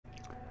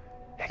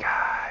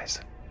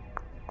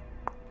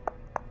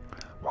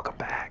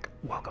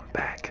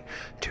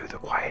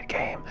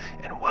game,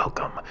 and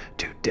welcome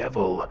to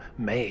Devil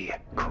May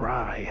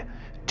Cry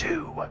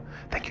 2.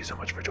 Thank you so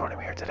much for joining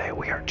me here today.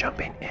 We are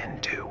jumping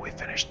into, we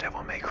finished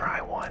Devil May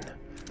Cry 1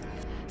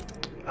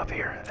 up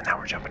here, and now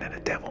we're jumping into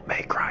Devil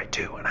May Cry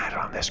 2, and I had it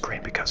on this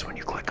screen because when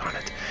you click on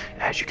it,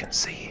 as you can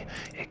see,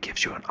 it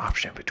gives you an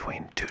option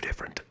between two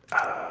different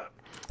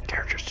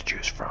characters to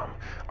choose from.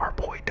 Our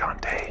boy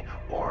Dante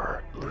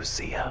or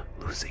Lucia.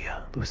 I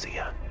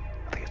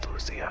think it's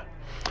Lucia.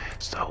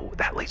 So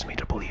that leads me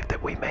to believe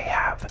that we may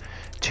have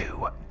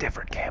two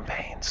different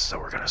campaigns. So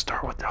we're going to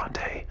start with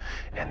Dante,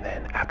 and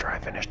then after I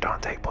finish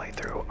Dante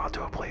playthrough, I'll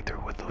do a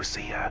playthrough with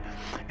Lucia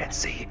and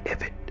see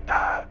if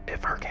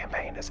her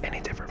campaign is any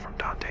different from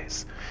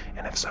Dante's.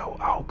 And if so,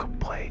 I'll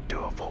do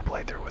a full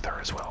playthrough with her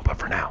as well. But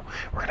for now,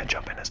 we're going to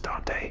jump in as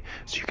Dante.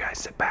 So you guys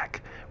sit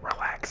back,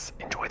 relax,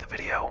 enjoy the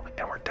video,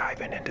 and we're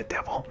diving into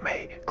Devil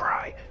May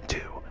Cry 2.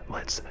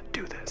 Let's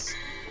do this.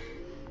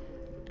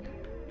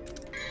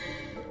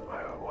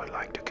 I would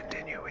like to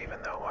continue even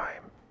though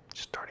I'm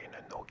starting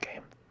a new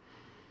game.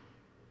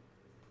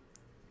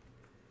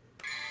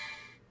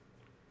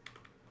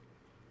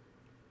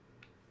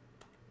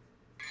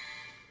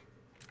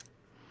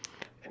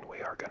 And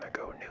we are gonna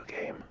go new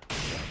game.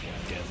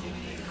 Devil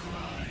May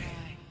Cry.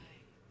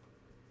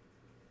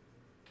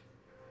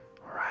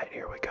 Alright,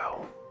 here we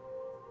go.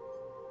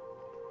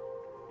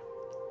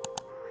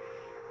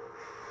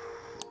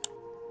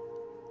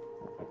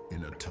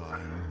 In a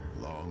time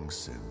long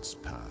since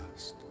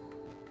past,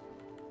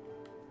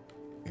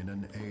 in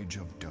an age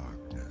of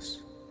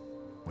darkness,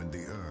 when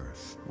the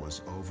earth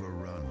was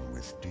overrun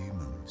with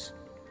demons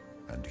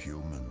and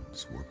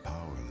humans were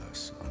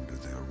powerless under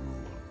their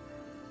rule,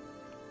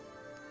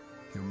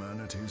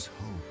 humanity's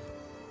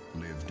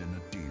hope lived in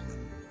a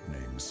demon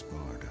named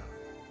Sparda.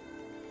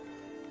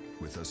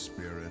 With a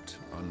spirit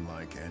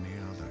unlike any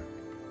other,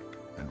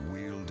 and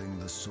wielding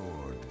the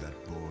sword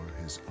that bore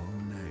his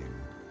own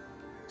name,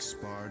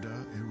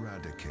 Sparda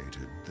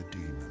eradicated the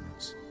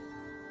demons.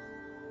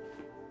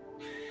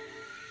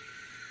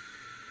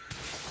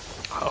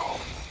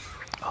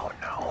 Oh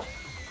no.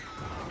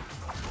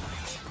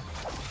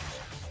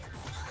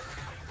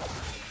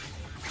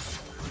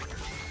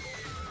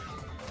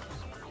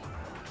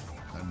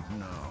 And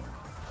now,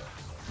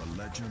 the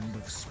legend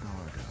of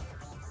Sparda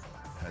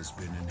has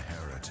been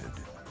inherited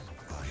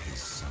by his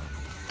son.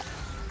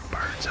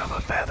 Birds of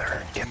a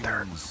feather get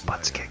their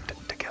butts kicked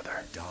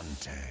together.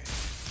 Dante.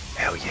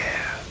 Hell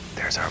yeah,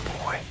 there's our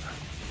boy.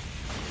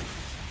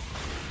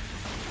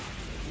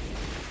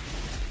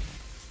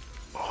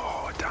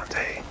 Oh,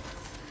 Dante.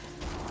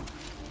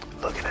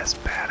 Looking as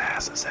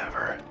badass as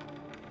ever.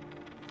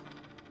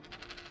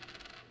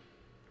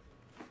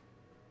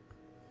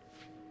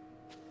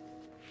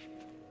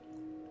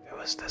 It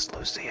was this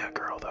Lucia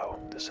girl, though.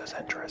 This is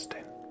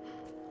interesting.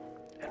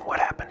 And what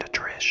happened to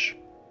Trish?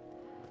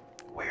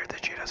 Weird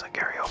that she doesn't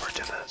carry over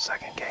to the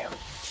second game.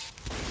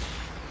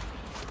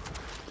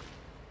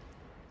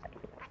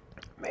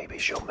 Maybe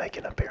she'll make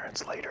an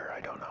appearance later,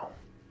 I don't know.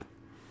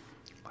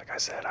 Like I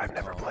said, I've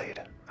never played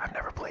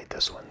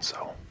this one,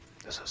 so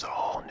this is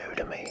all new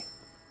to me.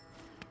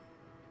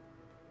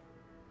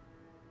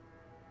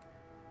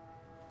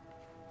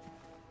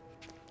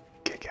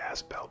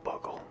 Kick-ass belt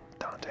buckle,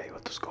 Dante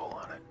with the skull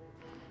on it.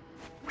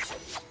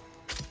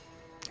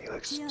 He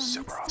looks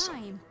super awesome.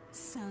 Time,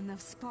 son of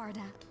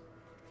Sparda.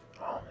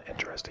 Oh,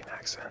 interesting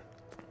accent.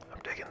 I'm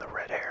digging the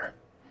red hair.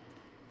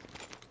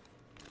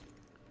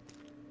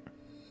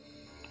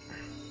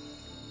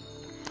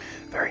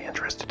 Very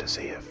interested to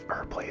see if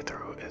her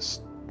playthrough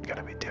is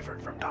gonna be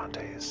different from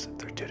Dante's, if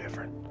they're two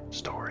different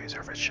stories,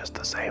 or if it's just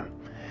the same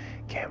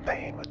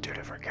campaign with two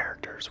different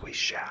characters. We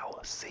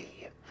shall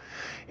see.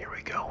 Here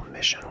we go,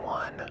 Mission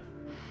 1.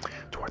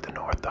 Toward the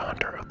north, the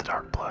Hunter of the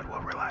Dark Blood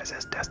will realize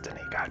his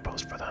destiny.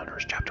 Guidepost for the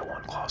Hunters, Chapter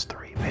 1, Clause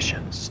 3.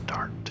 Mission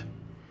start.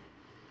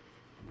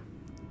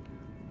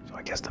 So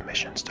I guess the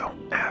missions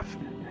don't have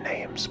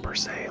names per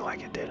se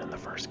like it did in the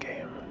first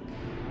game.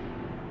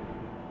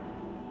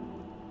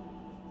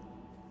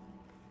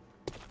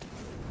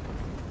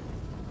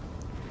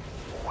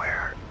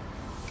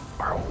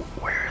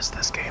 Where is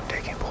this game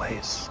taking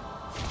place?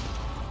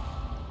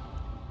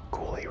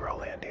 Cool hero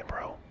landing,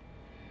 bro.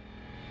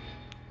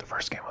 The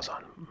first game was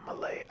on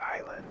Malay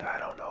Island. I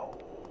don't know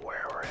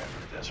where we're at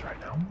for this right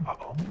now.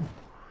 Uh-oh.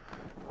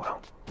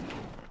 Well,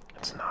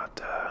 it's not,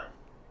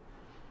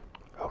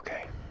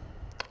 okay.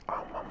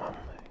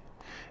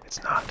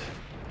 It's not.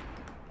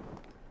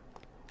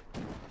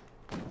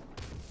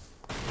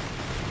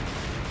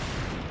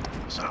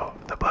 So,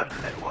 the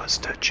button that was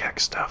to check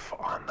stuff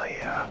on the,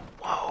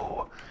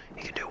 whoa,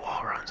 you can do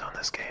wall runs on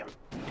this game.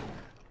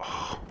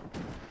 Oh,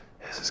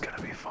 this is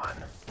gonna be fun.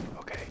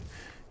 Okay.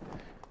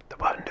 The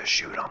button to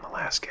shoot on the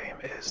last game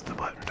is the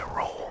button to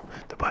roll.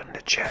 The button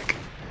to check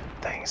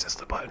things is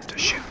the button to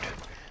shoot.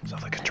 So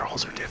the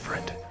controls are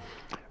different.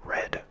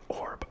 Red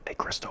orb, a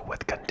crystal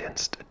with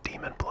condensed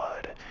demon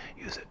blood.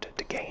 Use it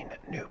to gain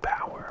new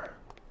power.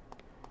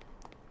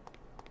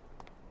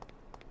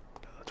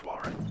 Let's wall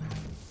run.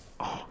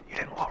 Oh, you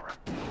didn't wall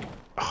run.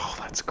 Oh,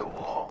 that's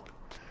cool.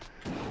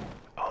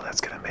 Oh,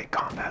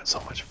 so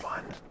much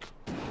fun.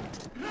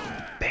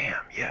 Bam,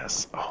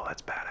 yes. Oh,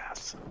 that's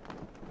badass.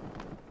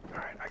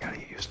 Alright, I gotta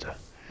get used to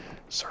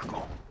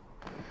circle.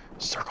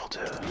 Circle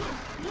to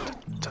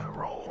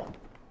roll.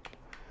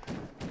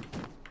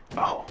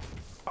 Oh,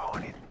 I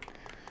need...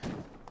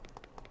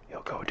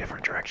 You'll go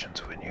different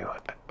directions when you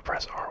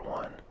press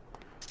R1.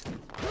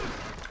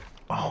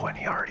 Oh, and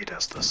he already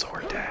does the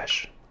sword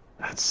dash.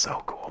 That's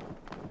so cool.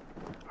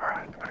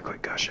 Alright, I'm gonna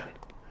quit gushing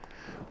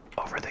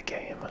over the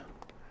game.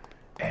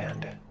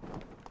 And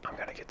I'm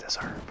gonna get this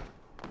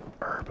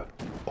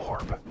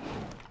orb.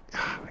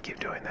 I keep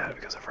doing that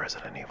because of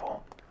Resident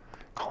Evil.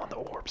 Calling the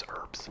orbs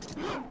herbs.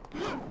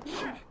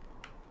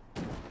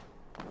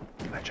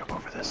 Can I jump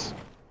over this?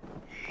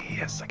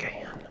 Yes, I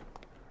can.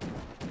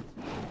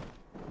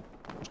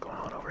 What's going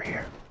on over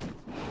here?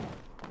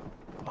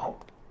 Oh,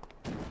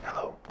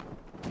 hello.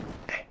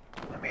 Hey,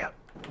 let me up.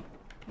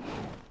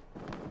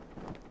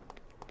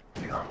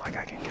 Feeling like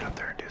I can get up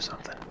there and do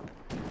something.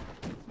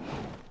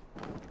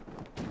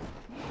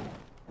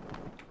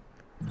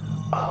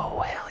 Oh,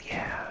 hell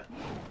yeah.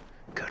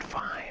 Good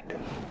find.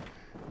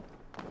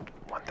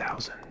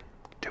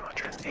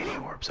 1,280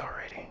 orbs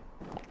already.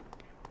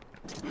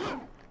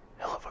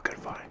 Hell of a good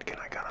find. Can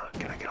I get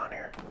on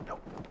here?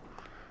 Nope.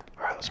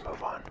 Alright, let's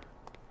move on.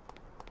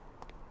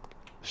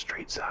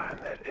 Street sign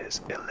that is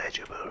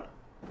illegible.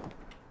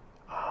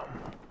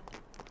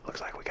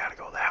 Looks like we gotta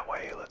go that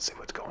way. Let's see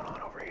what's going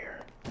on over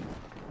here.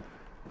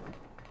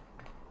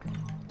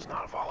 Let's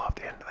not fall off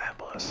the end of that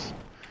bus.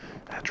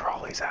 That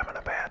trolley's having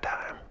a bad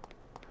time.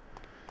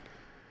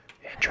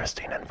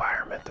 Interesting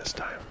environment this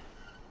time.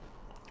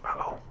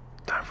 Uh-oh.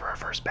 Time for our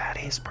first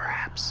baddies,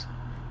 perhaps?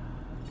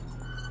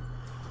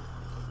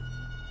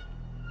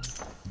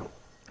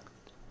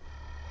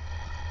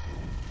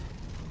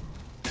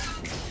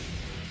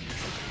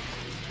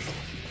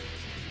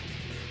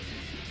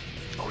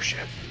 Oh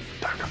shit.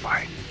 Time to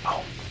fight.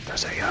 Oh,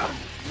 there's a,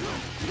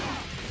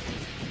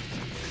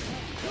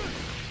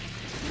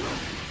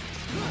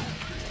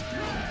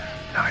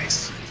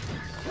 Nice.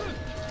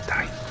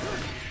 Die.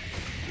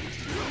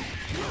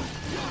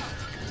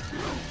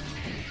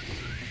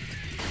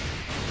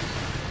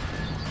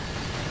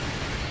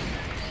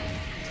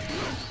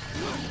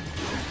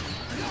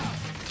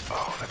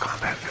 Oh, the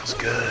combat feels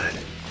good.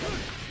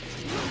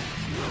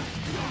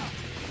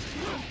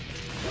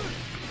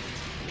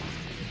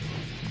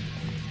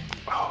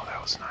 Oh,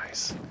 that was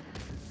nice.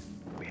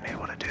 Being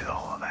able to do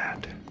all of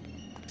that.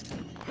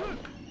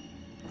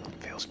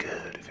 Feels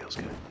good, it feels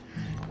good.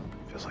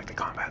 Feels like the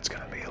combat's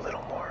gonna be a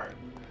little more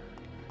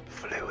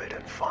fluid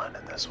and fun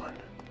in this one.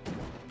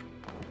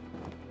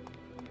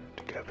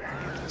 To get up here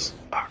and get this.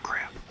 Oh,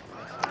 crap.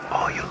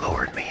 Oh, you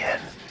lured me in.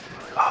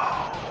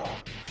 Oh,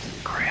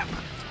 crap.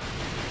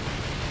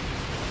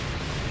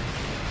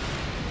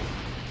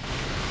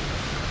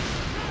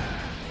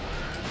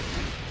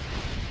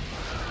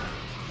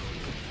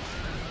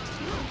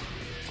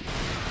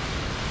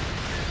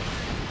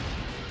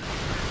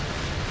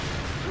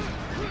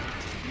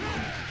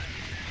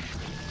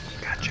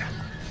 Gotcha.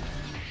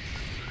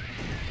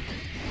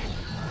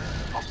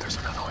 Oh, there's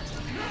another one.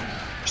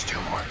 There's two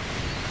more.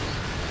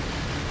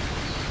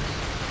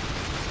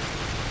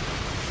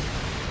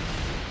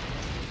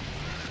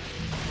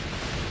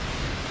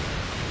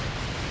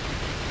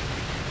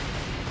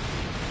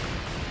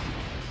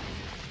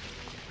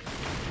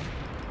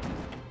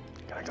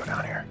 Can I go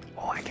down here?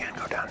 Oh, I can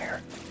go down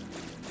here.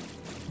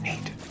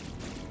 Neat.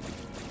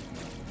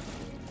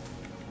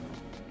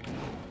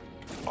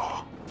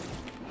 Oh.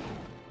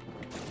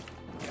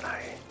 Can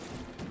I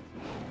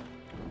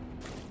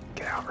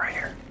get out right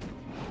here?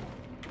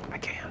 I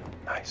can.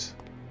 Nice.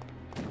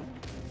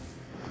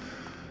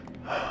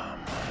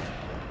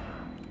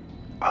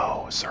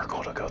 Oh, a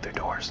circle to go through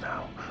doors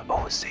now.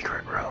 Oh, a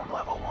secret room,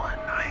 level 1.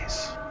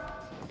 Nice.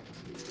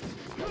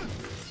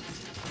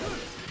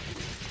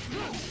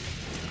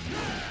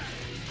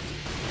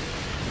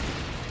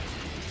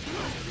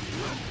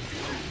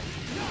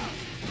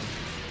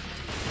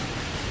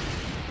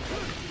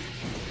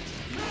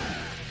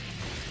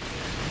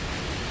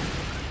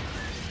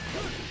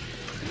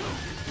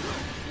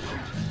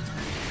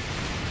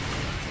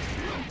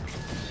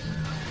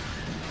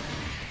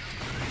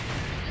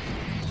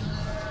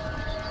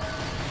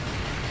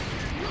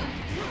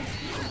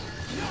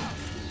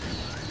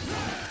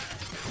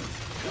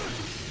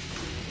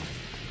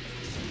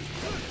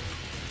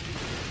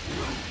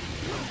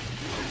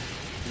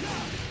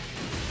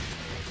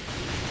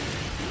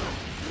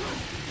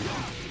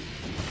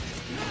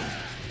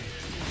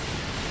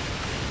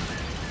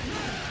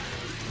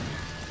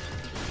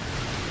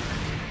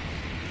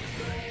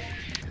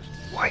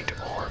 White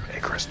orb, a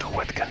crystal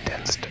with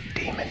condensed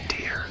demon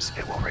tears.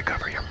 It will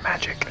recover your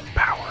magic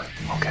power.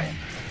 Okay,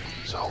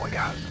 so we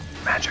got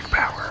magic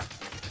power.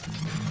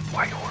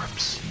 White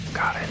orbs.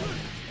 Got it.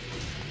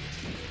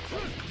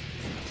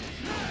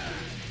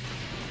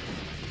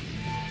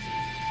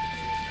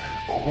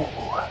 Ooh.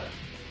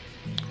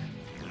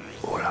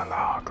 Ooh la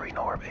la, green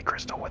orb. orb, a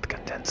crystal with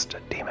condensed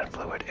demon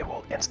fluid. It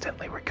will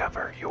instantly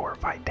recover your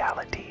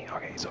vitality.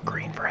 Okay, so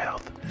green for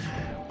health,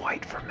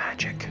 white for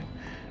magic,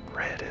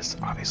 red is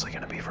obviously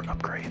going to be for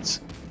upgrades.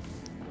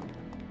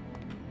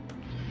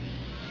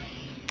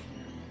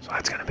 So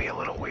that's going to be a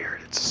little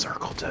weird. It's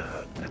circle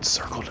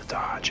to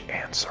dodge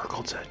and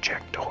circle to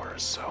check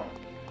doors. So,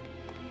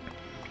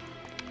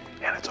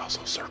 and it's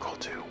also circle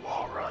to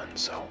wall run.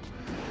 So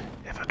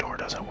if a door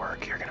doesn't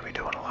work, you're going to be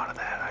doing a lot of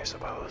that, I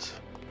suppose.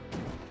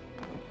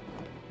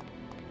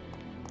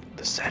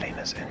 The setting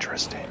is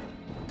interesting.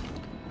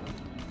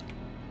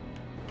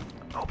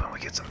 Hoping we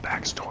get some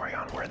backstory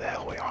on where the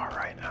hell we are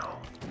right now.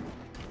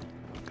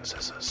 Because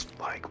this is,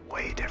 like,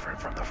 way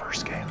different from the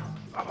first game.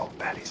 Uh-oh,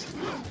 baddies.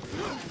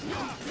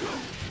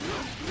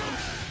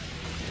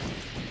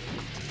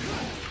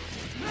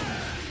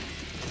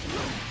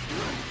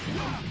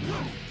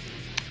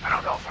 I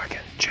don't know if I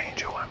can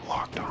change who I'm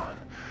locked on.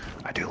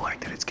 I do like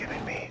that it's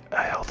giving me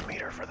a health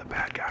meter for the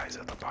bad guys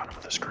at the bottom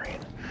of the screen.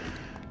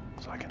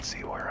 So I can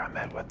see where I'm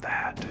at with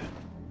that.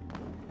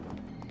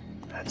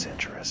 That's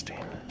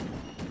interesting.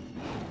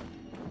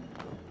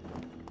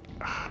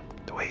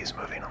 The way he's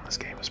moving on this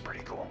game is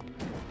pretty cool.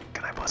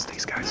 Can I bust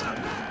these guys up?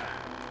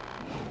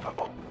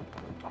 Uh-oh.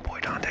 My boy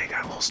Dante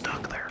got a little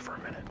stuck there for a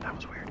minute. That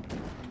was weird.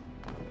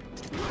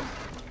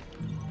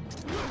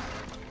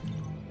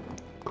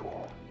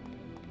 Cool.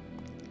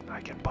 I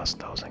can bust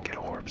those and get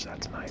orbs.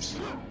 That's nice.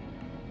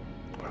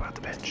 What about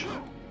the bench?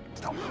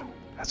 Nope.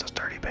 That's a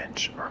sturdy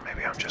bench. Or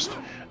maybe I'm just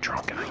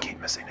drunk and I keep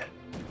missing it.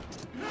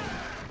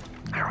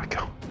 There we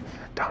go.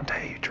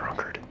 Dante, you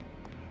drunkard.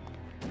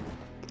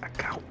 I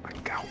got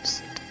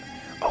it.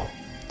 Oh,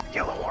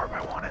 yellow orb.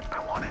 I want it.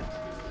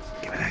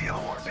 Give me that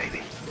yellow orb,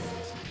 baby.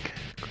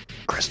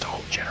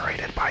 Crystal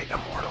generated by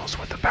immortals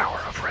with the power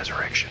of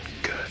resurrection.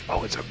 Good.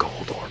 Oh, it's a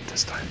gold orb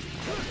this time.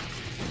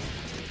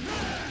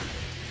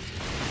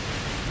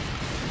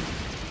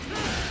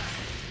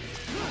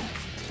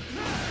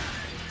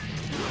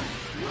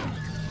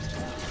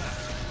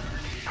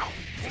 Oh,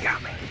 he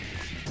got me.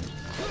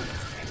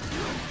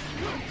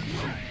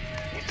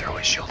 He threw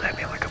his shield at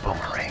me like a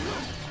boomerang.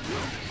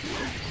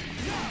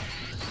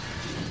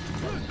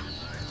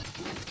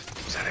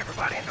 Is that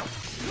everybody? No.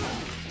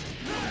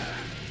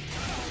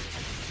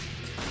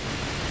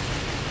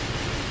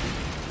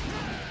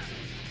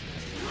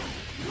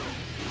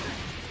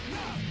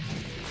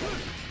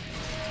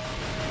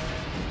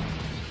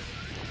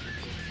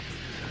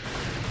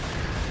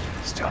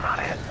 Still not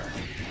hitting.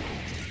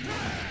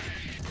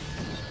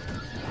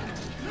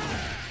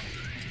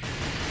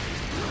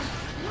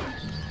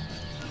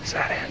 Is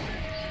that it?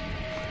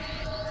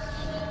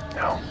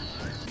 No.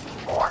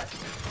 More.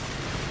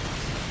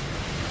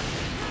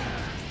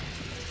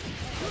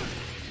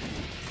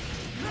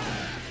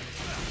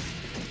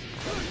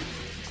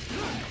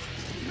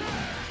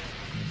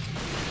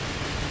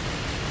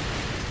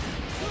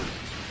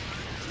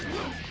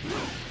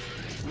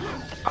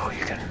 Oh,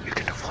 you can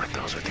deflect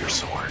those with your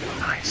sword.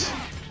 Nice.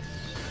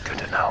 Good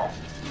to know.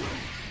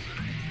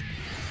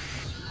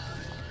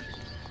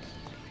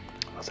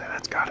 I'll say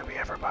that's gotta be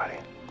everybody.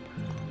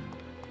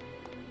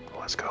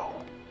 Let's go.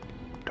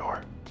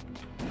 Door.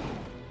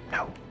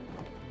 No.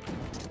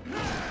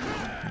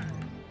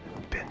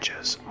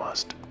 Benches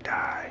must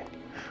die.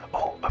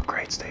 Oh,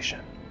 upgrade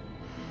station.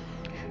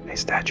 A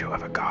statue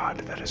of a god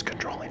that is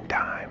controlling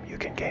time. You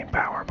can gain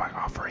power by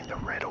offering the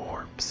red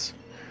orbs.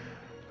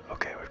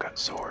 Okay, we've got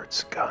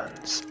swords,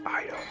 guns,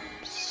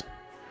 items.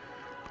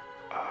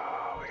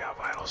 We got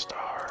vital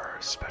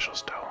stars, special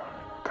stone,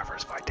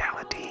 covers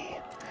vitality,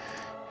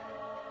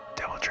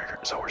 devil trigger.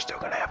 So we're still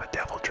gonna have a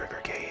devil trigger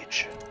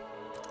gauge.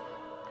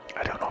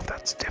 I don't know if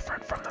that's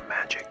different from the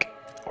magic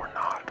or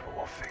not, but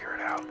we'll figure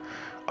it out.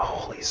 A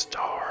holy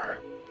star.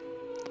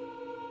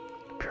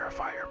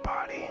 Purify your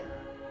body.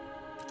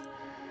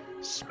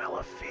 Smell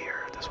of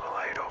fear. This will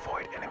allow you to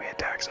avoid enemy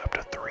attacks up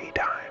to 3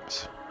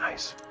 times.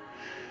 Nice.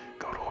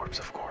 Gold orbs,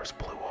 of course.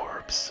 Blue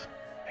orbs.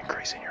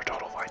 Increasing your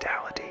total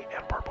vitality.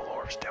 And purple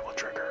orbs, devil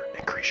trigger.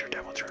 Increase your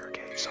devil trigger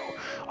gauge. So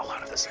a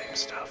lot of the same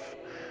stuff.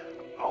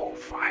 Oh,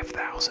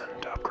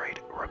 5,000 to upgrade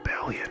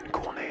Rebellion.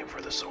 Cool name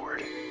for the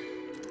sword.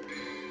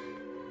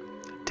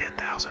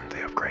 10,000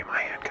 to upgrade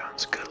my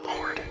handguns. Good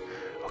lord.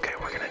 Okay,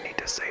 we're gonna need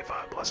to save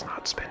up. Let's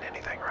not spend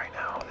anything right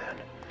now then.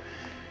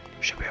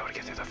 Should be able to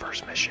get through the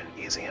first mission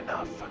easy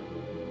enough.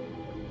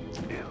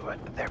 Ooh,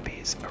 there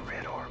bees a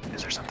red orb.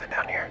 Is there something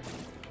down here?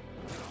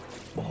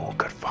 Oh,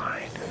 good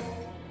find.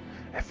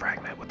 A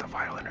fragment with the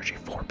vital energy,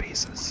 4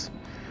 pieces.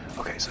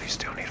 Okay, so you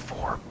still need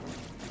 4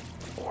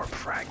 orb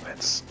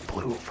fragments,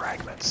 blue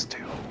fragments to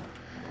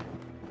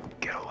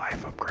get a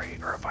life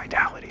upgrade or a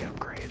vitality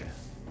upgrade.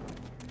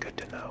 Good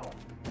to know.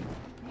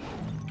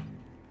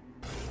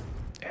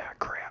 Yeah,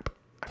 crap.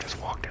 I just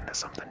walked into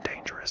something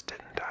dangerous,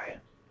 didn't I?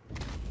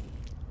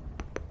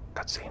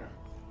 Cutscene.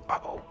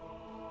 Uh-oh.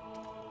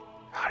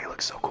 How do you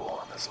look so cool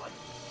on this one?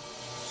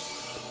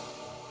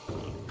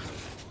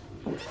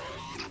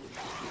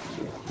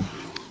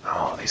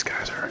 Oh, these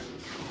guys are...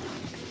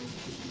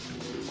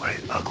 what,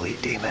 ugly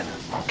demon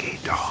monkey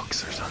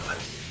dogs or something?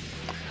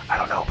 I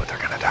don't know, but they're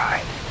gonna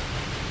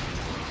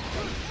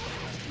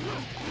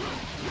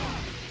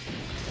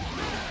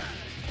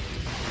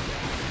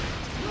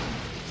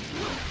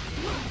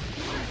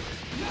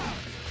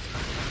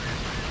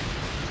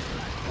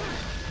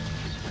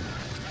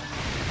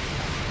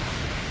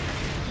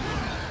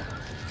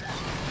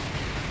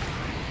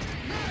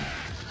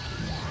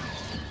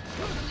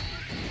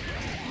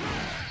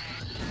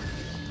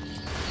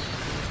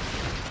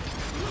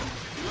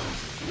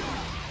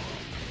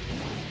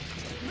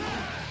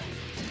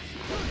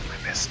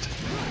missed.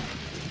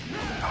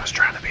 I was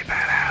trying to be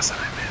badass and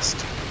I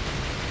missed.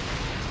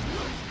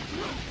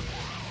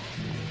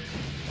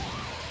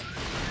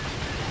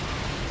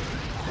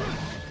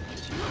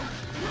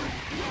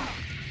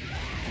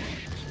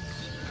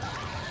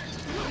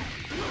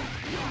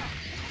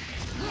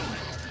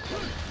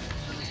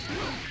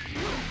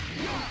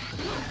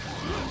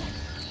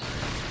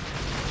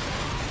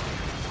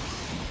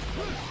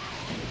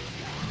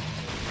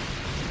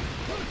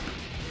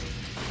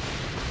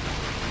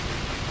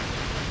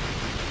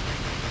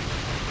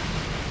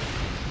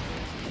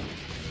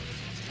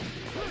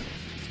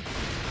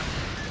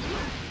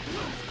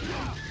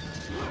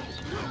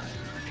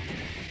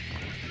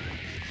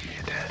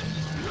 You did.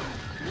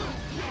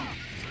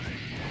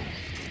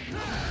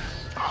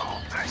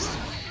 Oh, nice.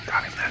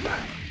 Got him that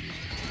time.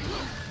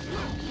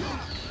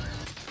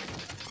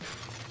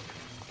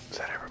 Is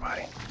that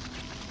everybody?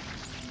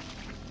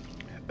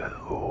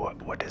 Ooh,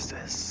 what is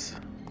this?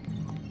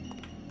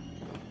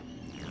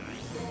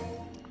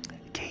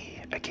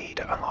 Key. A key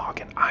to unlock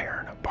an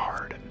iron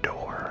barred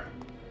door.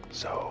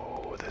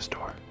 So, this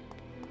door.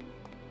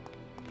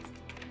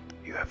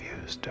 You have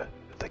used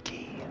the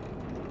key.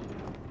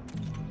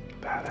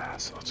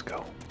 Badass. Let's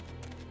go.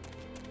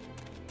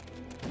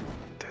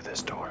 Through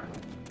this door,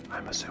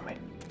 I'm assuming.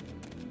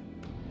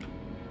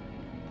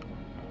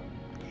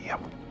 Yep.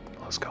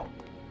 Let's go.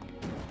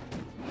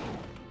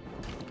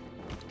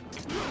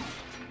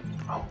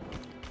 Oh.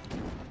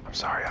 I'm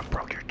sorry I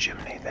broke your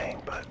chimney thing,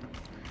 but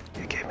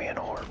you gave me an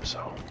orb,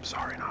 so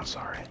sorry, not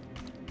sorry.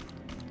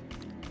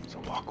 There's a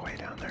walkway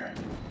down there.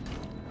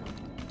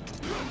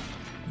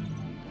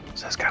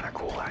 So that's kind of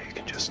cool how you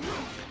can just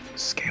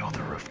scale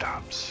the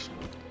rooftops.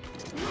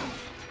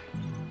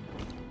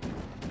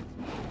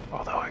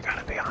 Although I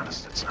gotta be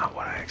honest, it's not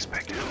what I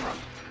expected from...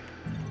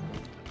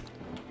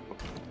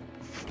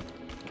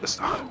 It's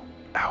not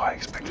how I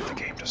expected the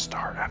game to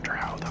start after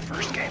how the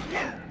first game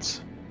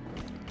ends.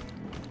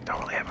 Don't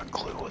really have a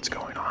clue what's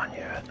going on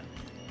yet.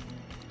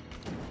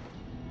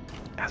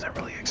 Hasn't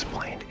really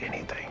explained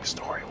anything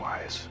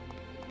story-wise.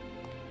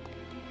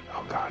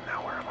 Oh god,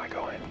 now where am I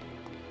going?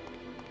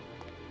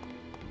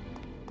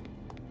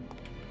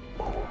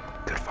 Ooh,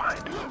 good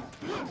find.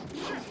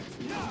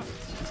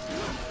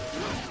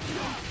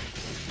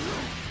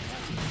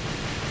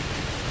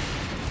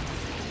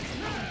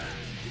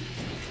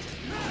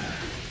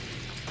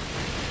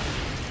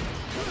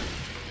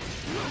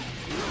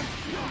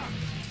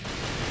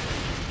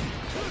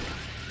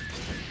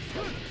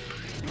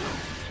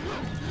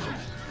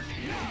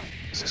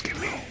 Does this give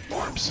me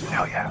orbs?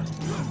 Hell yeah.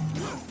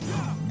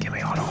 Give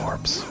me auto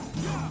orbs.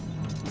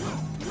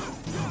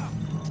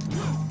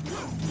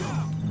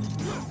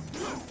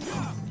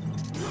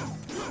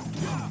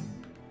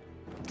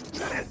 Is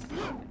that it?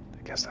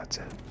 I guess that's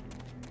it.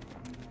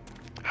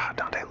 Ah,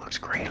 Dante looks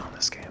great on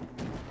this game.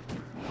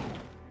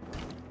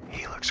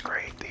 He looks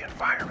great. The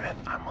environment,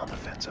 I'm on the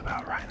fence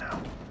about right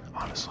now,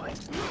 honestly.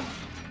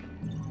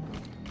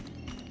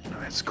 I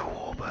mean, it's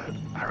cool, but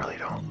I really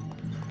don't.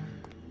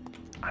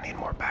 I need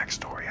more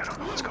backstory. I don't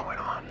know what's going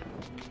on.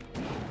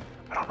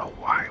 I don't know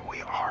why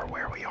we are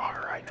where we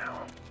are right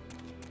now.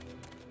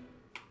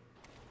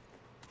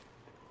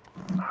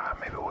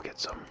 Maybe we'll get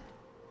something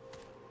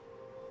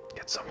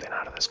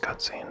out of this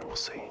cutscene. We'll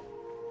see.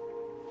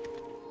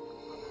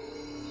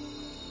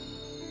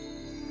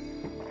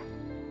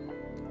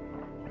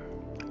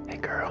 Hey,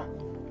 girl.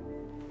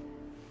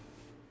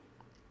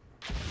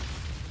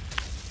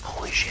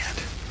 Holy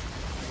shit.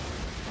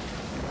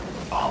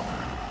 Oh,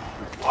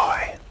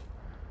 why?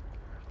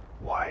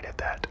 Why did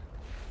that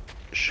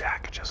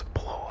shack just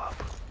blow up?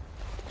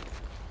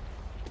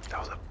 That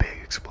was a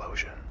big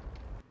explosion.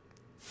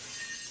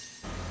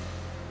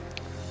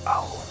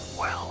 Oh,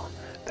 well,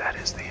 that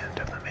is the end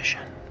of the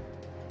mission.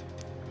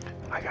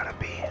 I gotta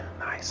be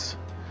nice.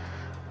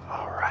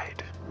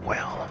 Alright,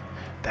 well,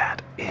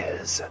 that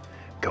is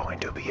going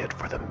to be it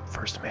for the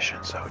first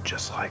mission. So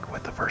just like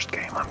with the first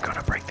game, I'm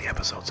gonna break the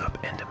episodes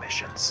up into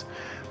missions.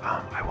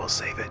 I will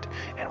save it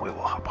and we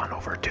will hop on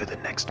over to the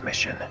next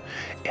mission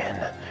in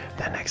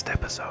the next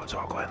episode. So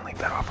I'll go ahead and leave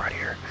that off right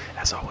here.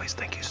 As always,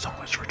 thank you so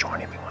much for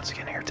joining me once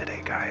again here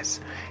today,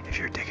 guys. If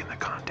you're digging the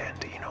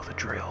content, you know the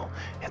drill.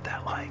 Hit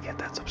that like, hit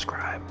that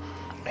subscribe.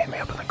 Hit me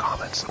up in the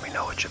comments. Let me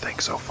know what you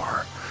think so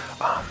far.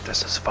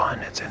 This is fun.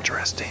 It's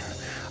interesting.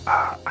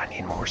 I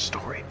need more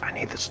story. I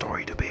need the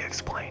story to be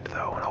explained,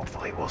 though, and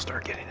hopefully we'll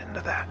start getting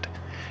into that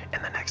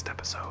in the next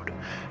episode.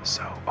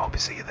 So, I hope to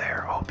see you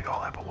there. I hope you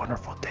all have a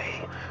wonderful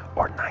day,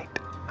 or night,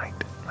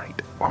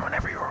 or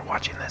whenever you are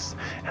watching this,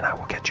 and I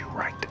will catch you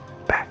right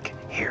back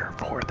here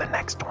for the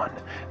next one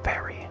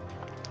very,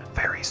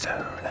 very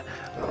soon.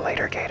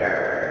 Later,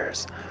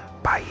 Gators.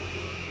 Bye.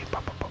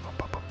 Bye-bye.